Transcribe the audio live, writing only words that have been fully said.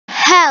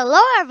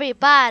Hello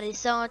everybody,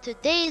 so in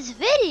today's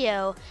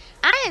video,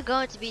 I am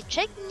going to be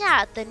checking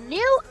out the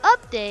new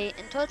update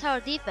in Total Tower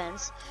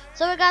Defense.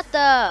 So we got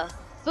the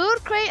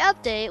food crate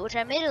update, which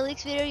I made a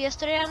leaks video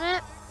yesterday on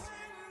it.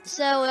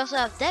 So we also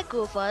have Deck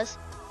Goofus.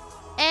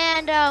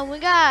 And we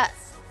got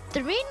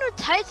 3 new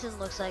Titans,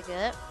 looks like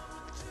it.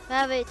 We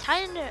have a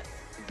Titan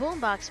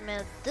boombox,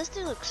 man. This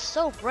thing looks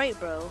so bright,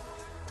 bro.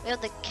 We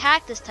have the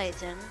Cactus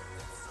Titan.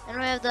 And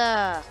we have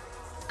the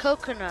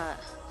Coconut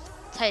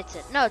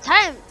Titan. No,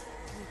 Titan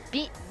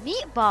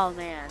Meatball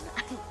Man.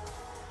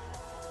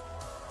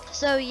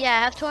 So yeah,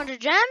 I have 200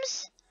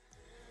 gems.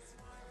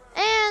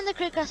 And the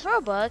crate costs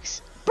Robux.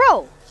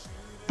 Bro,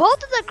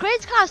 both of the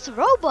crates cost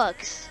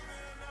Robux.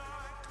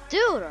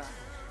 Dude,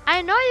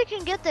 I know you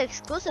can get the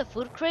exclusive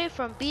food crate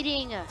from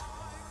beating...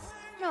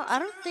 no, I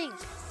don't think.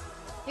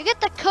 You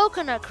get the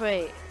coconut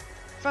crate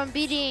from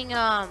beating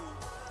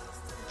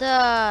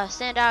the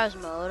Sand Hours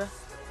mode.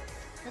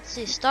 Let's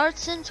see,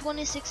 starts in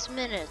 26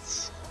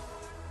 minutes.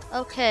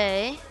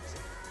 Okay.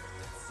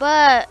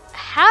 But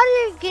how do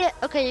you get...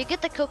 okay, you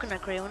get the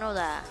coconut crate, we know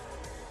that.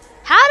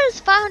 How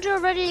does 500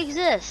 already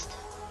exist?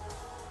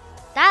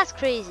 That's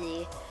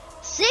crazy.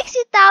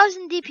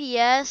 60,000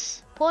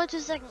 DPS, 0.2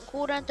 second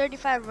cooldown,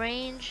 35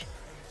 range,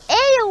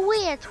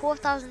 AoE and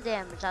 12,000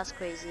 damage, that's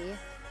crazy.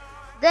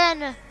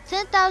 Then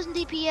 10,000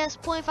 DPS,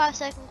 0.5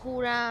 second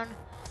cooldown,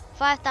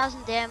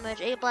 5,000 damage,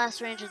 8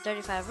 blast range and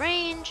 35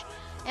 range.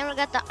 And we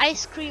got the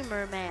Ice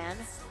Creamer Man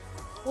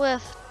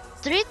with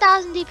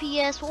 3,000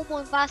 DPS,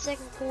 1.5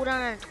 second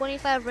cooldown, and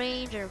 25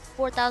 range, and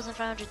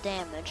 4,500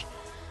 damage.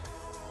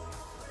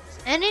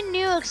 Any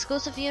new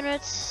exclusive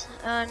units?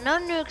 No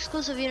new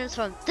exclusive units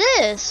from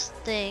this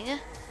thing. We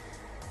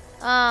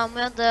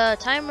have the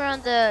timer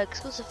on the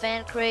exclusive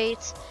fan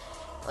crates.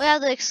 We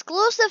have the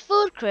exclusive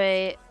food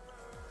crate.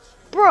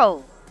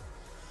 Bro.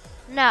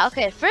 Now,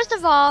 okay, first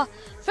of all,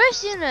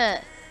 first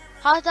unit.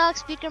 Hot Dog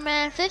Speaker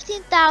Man,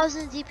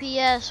 15,000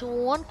 DPS,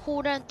 1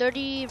 cooldown,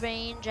 30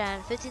 range,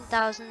 and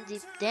 15,000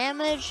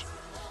 damage.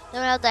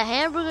 Then we have the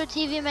Hamburger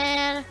TV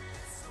Man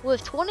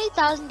with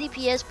 20,000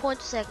 DPS,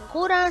 0.2 second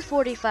cooldown,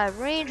 45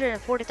 range,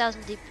 and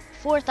 4,000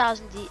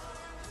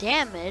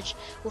 damage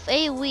with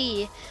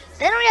AoE.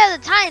 Then we have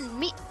the Titan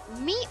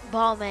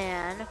Meatball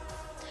Man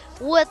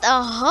with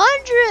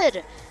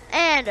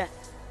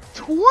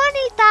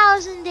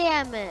 120,000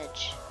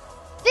 damage,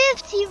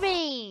 50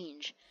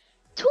 range,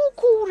 2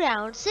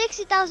 cooldown,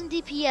 60,000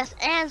 DPS,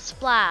 and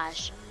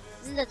splash.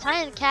 And the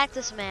Titan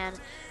Cactus Man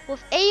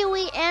with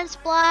AoE and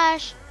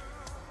splash,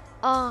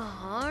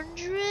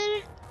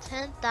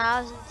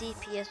 110,000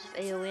 DPS with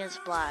AoE and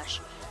splash.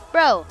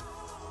 Bro,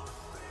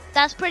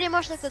 that's pretty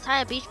much like the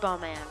Titan Beach Ball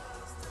Man,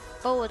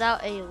 but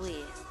without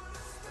AoE.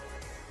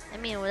 I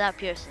mean, without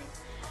piercing.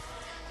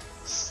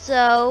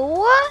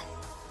 So,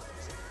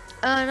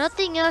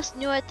 nothing else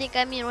new, I think.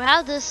 I mean, we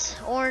have this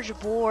orange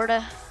board.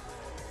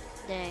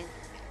 Dang.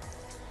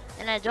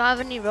 And I don't have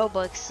any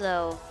Robux,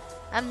 so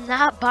I'm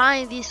not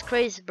buying these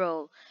crates,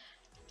 bro.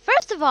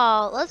 First of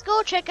all, let's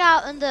go check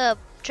out in the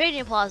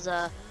trading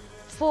plaza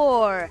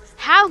for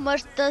how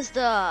much does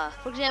the,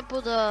 for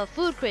example, the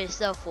food crate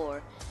sell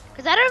for.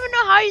 Because I don't even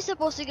know how you're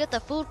supposed to get the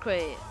food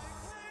crate.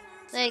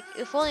 Like,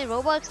 if only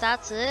Robux,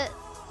 that's it,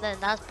 then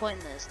that's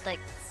pointless. Like,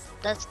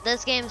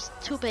 this game's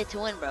too pay to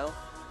win, bro.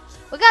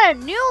 We got a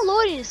new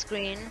loading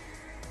screen.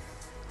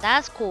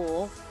 That's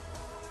cool.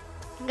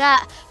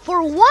 Got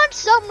for once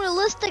some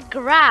realistic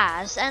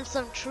grass and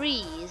some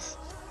trees.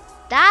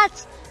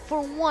 That's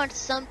for once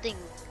something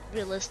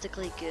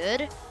realistically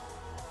good.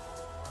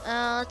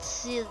 Let's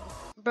see,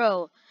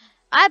 bro.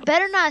 I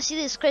better not see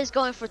these crates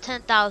going for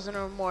 10,000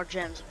 or more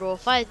gems, bro.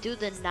 If I do,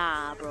 then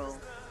nah, bro.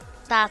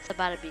 That's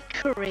about to be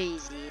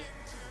crazy.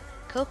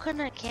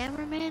 Coconut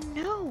Cameraman?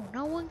 No,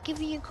 no one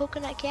giving you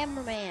Coconut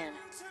Cameraman.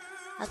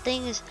 That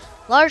thing is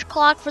large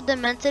clock for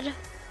Demented.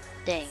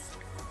 Dang.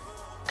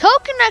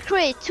 Coconut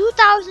crate,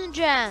 2,000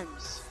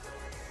 gems.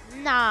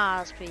 Nah,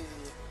 that's crazy.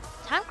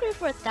 Time crate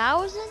for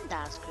 1,000?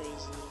 That's crazy.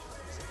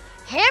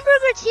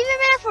 Hamburger TV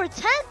Man for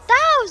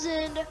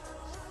 10,000?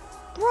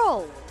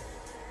 Bro,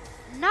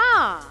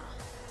 nah.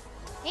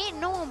 Ain't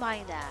no one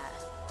buying that.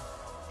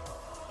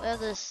 We have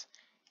this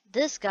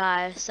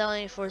guy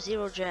selling for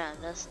 0 gems.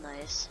 That's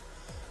nice.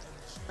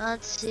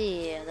 Let's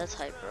see. That's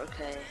hyper.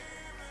 Okay.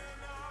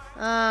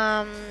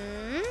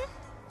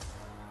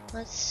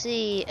 Let's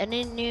see.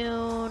 Any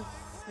new?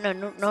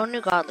 No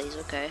new godlies,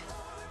 okay.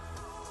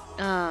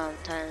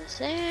 Titan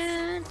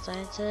Sand,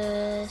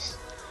 Scientist.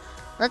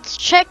 Let's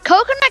check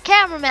Coconut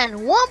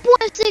Cameraman,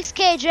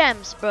 1.6k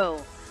gems,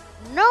 bro.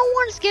 No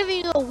one's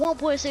giving you a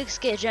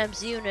 1.6k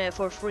gems unit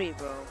for free,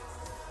 bro.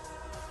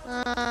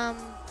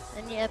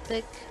 Any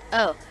epic?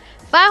 Oh,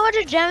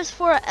 500 gems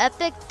for an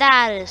epic?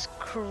 That is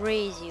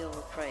crazy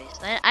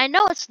overpriced. I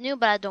know it's new,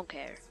 but I don't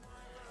care.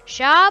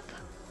 Shop.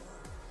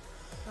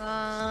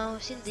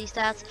 We've seen these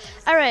stats.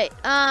 Alright,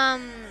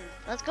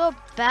 let's go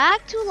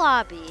back to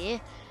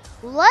lobby.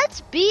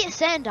 Let's beat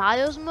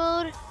Sandio's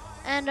mode.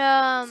 And,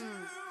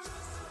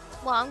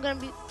 well, I'm gonna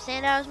beat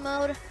Sandio's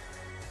mode.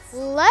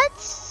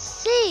 Let's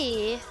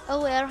see.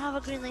 Oh wait, I don't have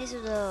a green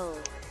laser though.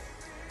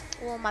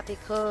 Oh, it might be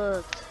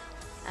cooked.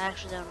 I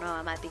actually don't know.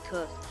 I might be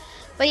cooked.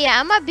 But yeah,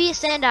 I might be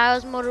Sand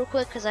Isles mode real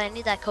quick because I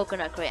need that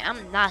coconut crate.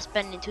 I'm not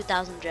spending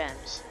 2,000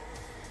 gems.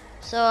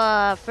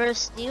 So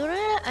first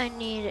unit, I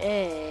need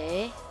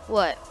a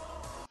what?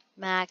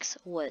 Max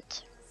wood.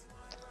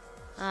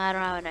 I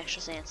don't have an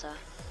extra Sansa.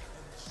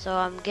 So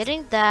I'm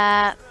getting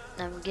that.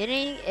 I'm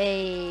getting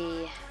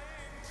a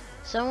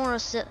someone will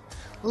sit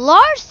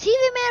large TV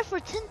man for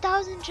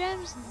 10,000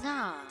 gems.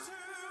 Nah.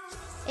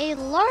 A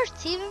large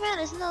TV man,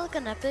 isn't that like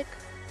an epic?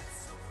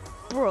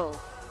 Bro,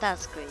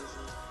 that's crazy.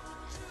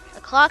 A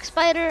clock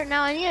spider.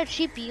 Now I need a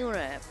cheap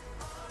unit.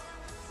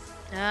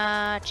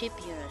 Cheap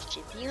units,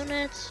 cheap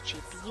units,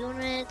 cheap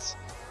units.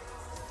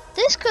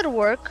 This could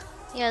work.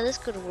 Yeah, this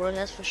could work,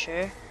 that's for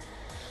sure.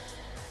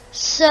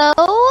 So,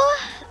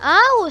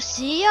 I will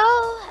see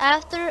y'all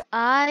after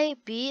I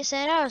beat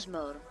Sand Isles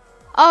mode.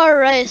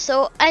 Alright,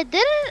 so I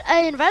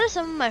invited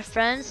some of my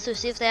friends to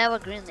see if they have a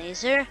green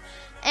laser.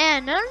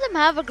 And none of them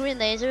have a green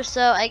laser,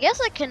 so I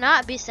guess I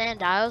cannot beat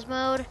Sand Isles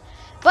mode.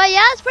 But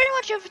yeah, that's pretty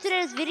much it for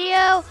today's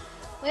video.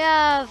 We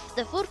have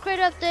the food crate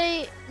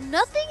update,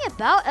 nothing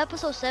about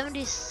episode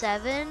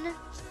 77.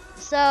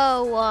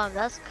 So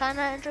that's kind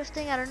of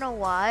interesting. I don't know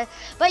why.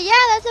 But yeah,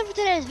 that's it for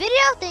today's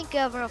video. Thank you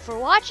everyone for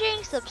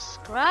watching.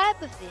 Subscribe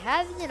if you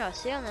haven't, and I'll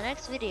see you on the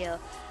next video.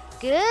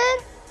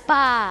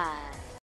 Goodbye.